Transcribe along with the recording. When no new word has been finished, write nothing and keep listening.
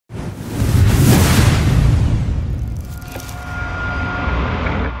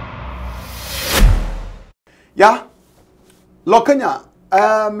Yeah. Lokenya,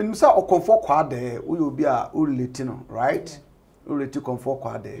 minimsa Okomfour Kwadee, uyobi a uletino, right? Uleti Okomfour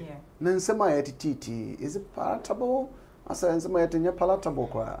Kwadee. Nansema yeti titi, is it palatable? Asa nsema yeti nye palatable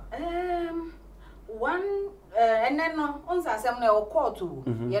kwa? One and then no, on assembly or court to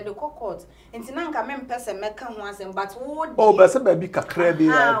yeah the court. Inti nanka mempese meka ho asem but wo oh be se baby kakra bi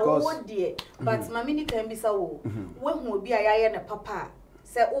because wo die but mama ni kan bi sa wo wo hu obi a yaye ne papa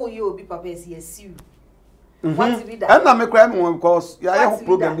say oh you obi papa is yesiu what be that and na me cry me because yaye ho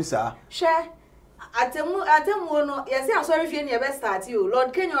program bi sa share atemu no yesi asori fie ne be start you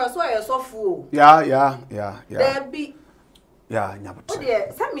Lord Kenya so yesofu yeah there be yeah nyabote oh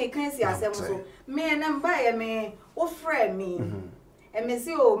dear some me kan si asem so me na mba ye me wo frɛ me me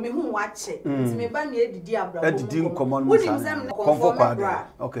say o me hu wache nti me ba me edidi abrabo edidi nkomo no sa Okomfour Kwadee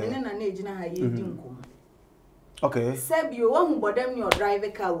okay ne na ejina ha ye edi nkomo okay sabi o hu bodam ni o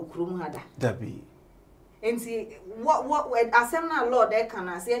drive car ukrum hada dabi nti what asem na Lord e kan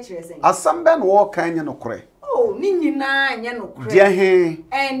ase e kire sen asem ben wo kan nye no kore oh ni nyina nye no kore dia he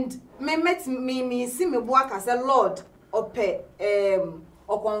and me met me see me bo aka say Lord ope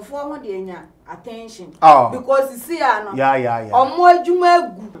Okomfour ho de nya attention because you see no yeah omo adwuma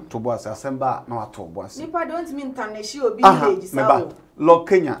agu to boss asemba na wato boss nipa don't mean international obi image sa Lord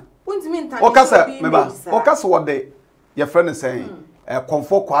Kenya don't mean international obi image sa okasa what the your friend is saying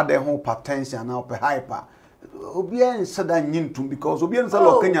Okomfour Kwadee ho potential na ope hyper obi en sada nyintum because obi en say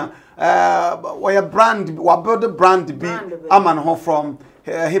Lord Kenya we brand we build brand be aman ho from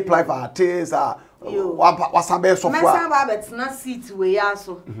hip life artists wasabe so for mesa ba betina seat we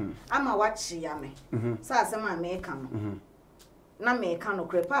yaso ama wachi ya me sa asema me ka no na me ka no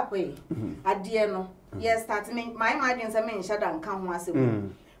kre papa e ade no yes start me my imagine say me nshada nka ho asem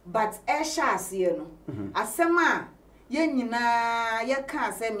but e sha ase no asema ye nyina ye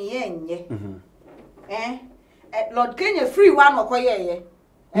ka asem ye nye Lord Kenya free one okoye ye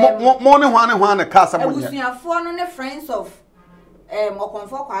mo ne hwane ka asem nye abusuafo no ne friends of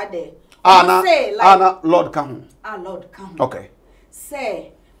Okomfour Kwadee Ana Lord Kahun. Lord Kahun. Okay.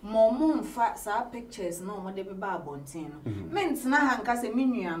 Say, momum fa sa pictures no mo de be ba bontin no. Ment na hanka se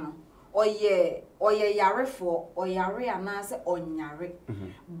menua no. Oye yarefo, oyare anase onyare.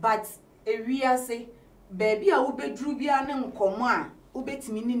 But ewiase baby a wo bedru bia ne nkomo a wo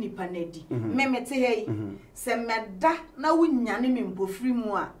betimi ni nipa nadi. Memete hei. Se meda na wunya ne mempofiri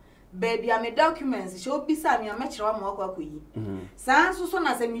mu a baby am documents show bisa me amekere wa mo akwakoyi sanso so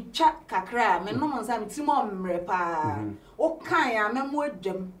na se mi twa kakra me no monsa me timo mmre pa o kan ya memo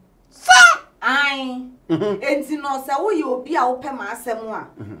adwam sa ai enti no se wo ye obi a wo pe ma asem a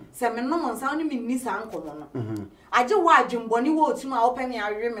se me no monsa ni mi ni sa nkomo no age wa adwumboni wo timo a wo pe me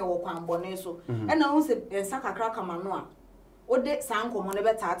awe me wo kwanbone so e na hu se ensa kakra kama no a ode sa nkomo ne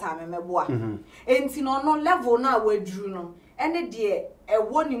betata me meboa enti no level na wadru no ene de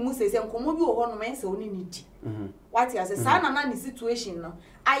ewo ni mu sese nkomo bi wo ho no mense oni ni di what you say sa na ni situation no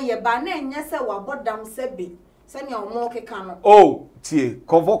aye ba na enye se wabodam sebe se ne omo keka no oh tie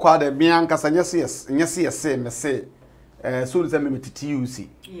Okomfour Kwadee bi ankasa nyese me se so se me metiti usi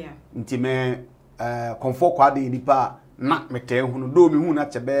yeah nti me Okomfour Kwadee nipa na mete hu no do me hu na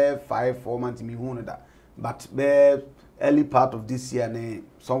chebe 5-4 months me hu no da but be early part of this year ne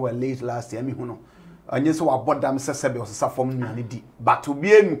somewhere late last year me hu no anye so wabodam sesebe osesa form nyane di but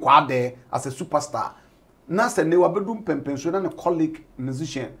obi enu Kwadee as a superstar na se ne wabedum pempenso na ne colleague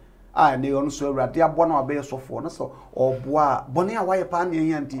musician ne ono so awrade abo na wabe sofo na so oboa bone a waye pa na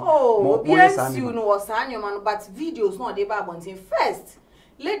yanti mo yes you know was anyoma no but videos no dey ba bontin first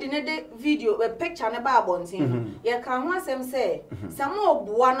lady ne de video a picture ne ba bontin ye ka ho asem say mo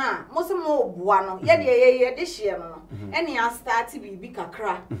oboa na mo se mo oboa no ye de hye no ene ya start bibi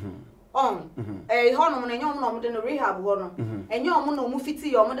kakra hono no nyom no mo de no rehab ho no enyom no mu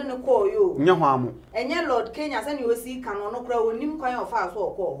fiti yo mo de no call yo nya ho amo enye Lord Kenya se ne osi ka no kra onim kwan of aso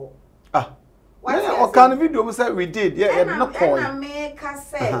okọ ho o kan video mo say we did yeah no call na me ka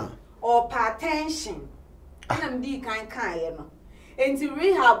say or pay attention na mdi kan ye no enti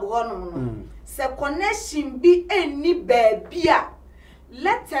rehab ho no se connection bi eni baabia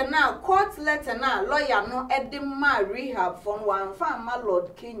letter na court letter na lawyer no edema rehab for one farm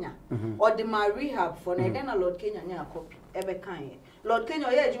Lord Kenya or the ma rehab for na then Lord Kenya nya copy ebe kan ye Lord Kenya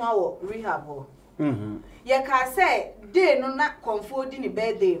ye adwuma wo rehab ho ye ka say day no na comfort ni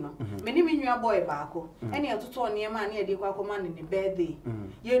birthday no me ni nwa boy baako ene etoto ne ma na ye de kwa akoma ni birthday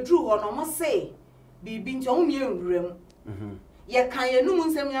ye dru ho no mo say bibi nti o mi enwuram ye kan ye nu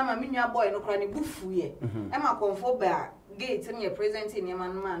nsem nya ma me nwa boy no kra ne bufu ye e ma comfort ba gate me present in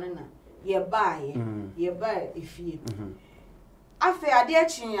man na ye buy efie afa ade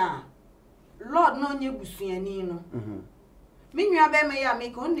achi a Lord no nye busuani no me nua be me ya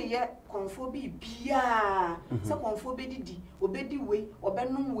make on dey Okomfour bia se Okomfour bedidi obedi we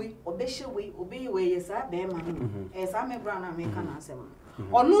obenum we obehye we obeye we yesa be ma no sa me bra na me kana asem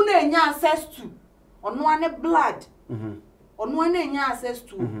onu na enya access to onu ane blood onu ane enya access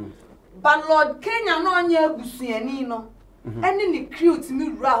to but Lord Kenya no anya busuani no ene ni cute mi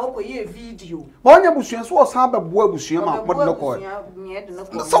wura hokoye video but onya busuan so osan bebo abusuan ma mod no ko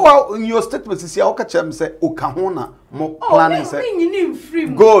so in your statement is here oka chem say oka ho na mo planning say me nyini free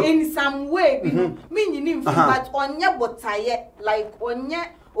in some way me nyini free but onya botaye like onya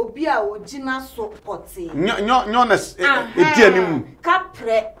obi a ogina support nyo edi anim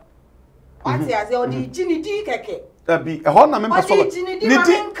kapre ati aze odi gini di keke Abi ehon na me peso ni di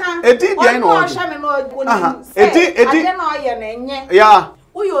edi dia no edi na oye na enye ya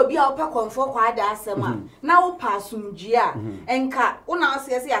uyo obi a Okomfour Kwadee asema na wo pasumji a enka una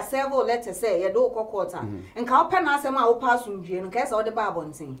ase ya several letters say ye do kokota enka wo pe na asema wo pasumji no ka se wo de ba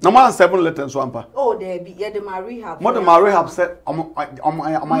abontin na man 7 letters so ampa oh there be ye de ma rehab mo de ma rehab say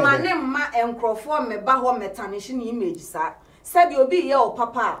mane ma enkrofo me ba ho metanation image sa sabi obi ye o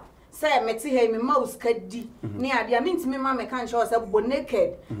papa say meti he me mouse kadi ni ade a mintimi ma me kan show say bo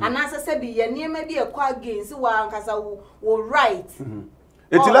naked anasa sabi ye niema bi e kwa against wa ankasa wo right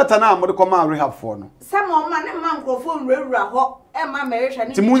eti letter na mo de come and rehab for no some o ma ne ma nkrofo nwura ho e ma merehwa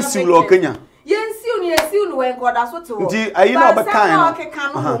ni ti munsi lo Kenya yensiu ni esiu no we nkoda so te ho nti ayi na obekan no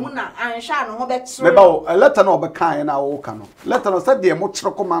okeka no ho na anhwa no ho betro me ba o letter na obekan na wo ka no letter no say de mo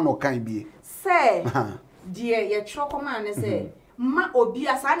kire koma na okan bie say de ye kire koma na say ma obi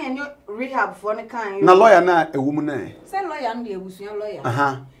asa na ne rehab for ne kan na lawyer na ewum na say lawyer no de ebusuan lawyer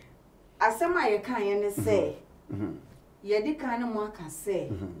asema ye kan ye ne say ye di kan mo aka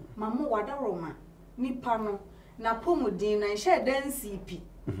say mama wadaroma nipa no na pomudin na nhye dan CP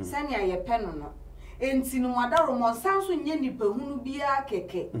sani aye peno no enti no wadaroma sanso nye nipa hunu bia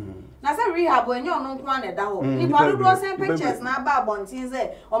keke na say rehab enye ono nko na da ho nipa do send pictures na ba abontin say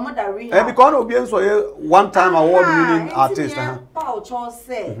omo da rehab because obi enso ye one time award winning artist Paul cho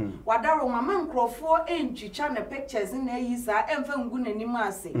say wadaroma man nkrofo entwicha na pictures na yi sa emfa ngu nanim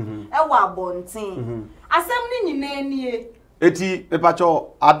ase e wa abontin asem ni nyina nie eti epacho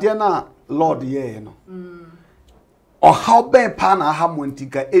ade na Lord ye no or how ben pa na ha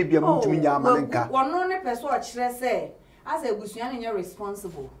montika ebia mutumi nya amanenka wono ne peso o kire say as ebusuan nye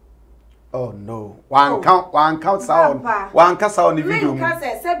responsible oh no one count sound the video me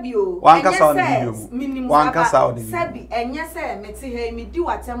say sebio one sound the video one sound the sebi enye say meti he mi di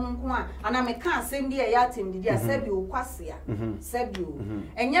watem nko a ana me kan asem di e yatem di sebio kwasea sebio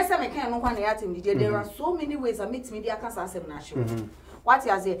enye say me kan no kwa na yatem di there are so many ways I meet me di akasa asem na show what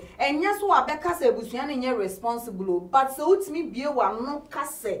you say enye so abeka say ebusuan nye responsible but so utimi bie wa no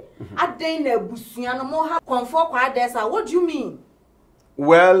kase aden na ebusuan no mo ha Okomfour Kwadee sa what do you mean?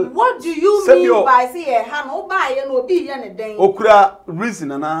 Well, what do you mean by say a hand or buy and obi ye ne den? Okura reason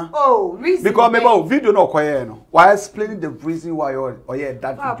na. Oh, reason. Because maybe video no kwaye no. Why explaining the reason why or yeah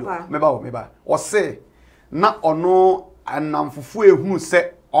that video. Maybe or say na ono anamfufu ehunu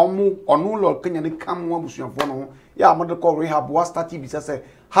se onu lo Kenya ni kam wa busuanfo no. Yeah, mo de call rehab was start bi say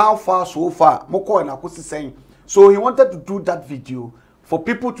how far so far mo call na kosi saying. So he wanted to do that video for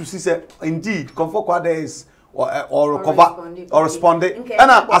people to see say indeed Okomfour Kwadee is or recover or respond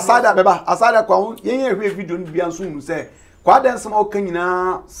and aside that kwa yen video no bia nso mu say Kwadee nsem o kan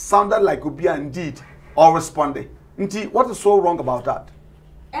nyina sounded like obia indeed or respond nti what is so wrong about that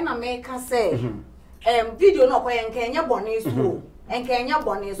and America say video no kwa enkenye bone so enkenye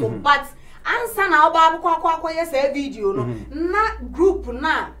bone so but answer na oba kwa yes video no na group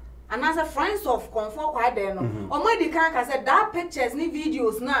na and as a friends of Okomfour Kwadee no omodi kan ka say that pictures ni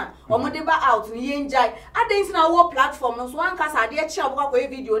videos na omodi ba out ni yenjai adensi na wo platform no so an ka sa de e chia kwa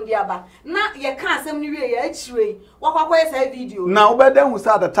video ndi aba na ye kan asem ni we ye achire wakwa say video now obeden who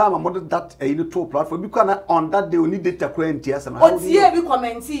say at the time omodi that any to platform because on that day only data kwa ntia asem o tie bi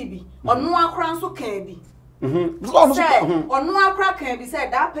comment bi onu akra nso kan bi onu akra kan bi say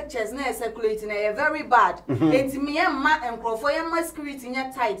that pictures na circulating na very bad enti me ma enkrofo ye ma security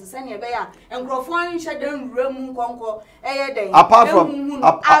nya tight say na be ya enkrofo nhye dan wuramu konko eye den apart from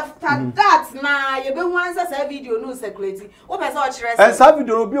after that na ye be hu answer say video no circulating o be say o kire say and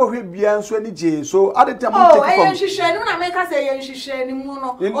video no bi o hwe bia nso ani je so at the time take from nhihye no na make say ye nhihye ni mu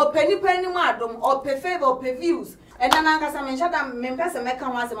no o pani mu adom o pe favor o pe views and then ankasa me nhyada me mpese meka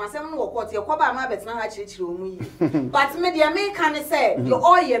ho asem no wo court ye koba ma betena ha chirichiri omu yi but me dia me kan say the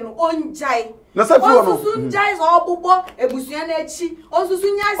oil no onjai Na sa fi wo no. Osusu njai so obubo ebusua na echi. Osusu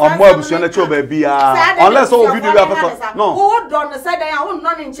nyai sa. Omo ebusua na echi obabia. Unless o video bi abeto. No. Wo don na say dan wo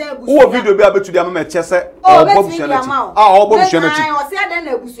no ne nche ebusua. Wo video bi abetu dia ma chese obo busua na echi. Ah obo busua na echi. O say dan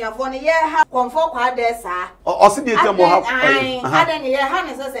na ebusuafo ne ye ha Okomfour Kwadee sa. O se dey tell mo ha. Adan ye ha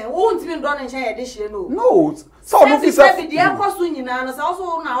ne say wo ntimi don ne nche ye de hye no. No. So no fi say bi dia kwaso nyina no say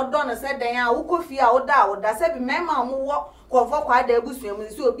so na odon na say dan a wo kofi a woda say bi mema mo wo Okomfour Kwadee ebusua mu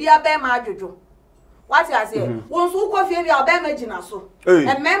si obi abe ma adwojo. What you say? Won so kofi bi obe ma gina so. E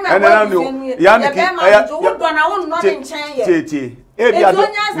mema wo ni ya be ma adwojo wo don na wo no ne nchen ye. Tie. E bi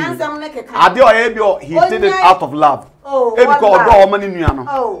ade o ye bi he did it out of love. Oh, e because odo o mani nua no.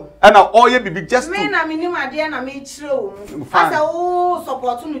 Oh. And now all ye bibi just me na minim ade na me chire wo mu. Asa wo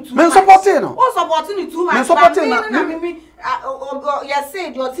support ni too. Me support no. Wo support ni too much. Me support na me ya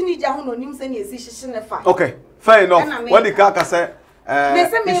say your teenager hu no nim se na esi hyehye ne fa. Okay, fair enough. When the car say me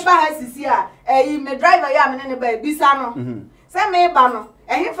say me ba ha sisi a me driver ya me ne ba bisa no. Say me ba no.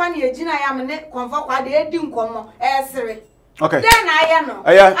 Ehe fa na ejina ya me ne Okomfour Kwadee edi nkomo sere. Okay. Then I know.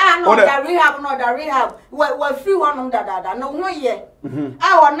 No, the rehab. We free one da. No one year.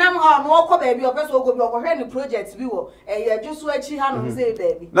 I nam ha no ko baby o person go be o hwe ni project bi wo. Just we chi ha no say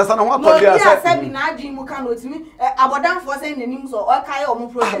baby. Na sa no ho to dia say bi na adwin mu ka no timi abodan for say nanim so o kai o mu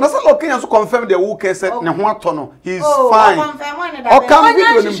project. Na sa okay so confirm the who can say ne ho ato no. He is fine. Confirm one da. O come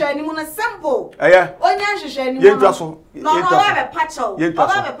video ni hwehwe ni mu no simple. Onya hwehwe ni mu. Yentra so. No, be patcho. Be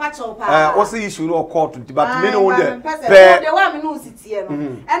patcho pa. What's the issue no court but me no there. The one me no sitie no.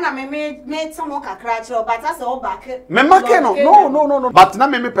 E na me tamo kakra kire but as o back. Me make no. But na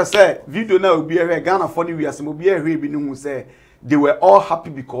me per se video na obi ehwe Ghana for the weeks obi ehwe bi no hu say they were all happy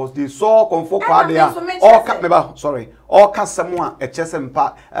because they saw Okomfour Kwadee all kasemo a echese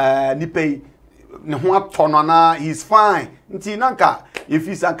mpa nipai ne ho atono na he's fine nti nanka if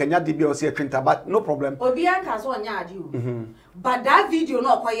he's ankanya de bi o se twenta but no problem obi anka so onya ade o but that video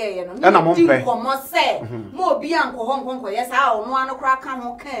no koyeye no na mo mpe komo se mo obi anko ho nkonko yes a o no ano kra ka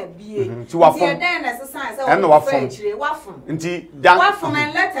ho ka bie nti wafom den na sesan se o wafom nti dan wafom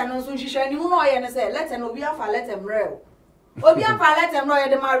en letter no so hwehwe ni mu no ye ne se letter no obi afa letter mrel obi afa letter no ye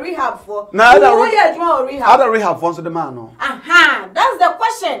de ma rehab for na other rehab for so the man no that's the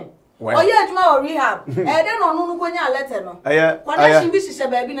question. Oh yeah, juma or rehab. Then no konya letter no. Connection bi sise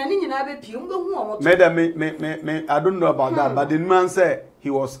baby na ni nyina be pie mbe hu omoto. Me I don't know about that, but the man said he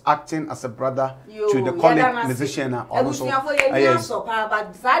was acting as a brother to the calling musician also. Yes.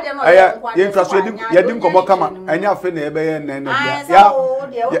 But side no ye trust ye dim komo kama enya afi na ebe ye na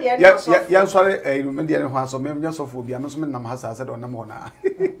ya sorry me de ho aso me nya sofo bia me so me nam hasa said onam ho na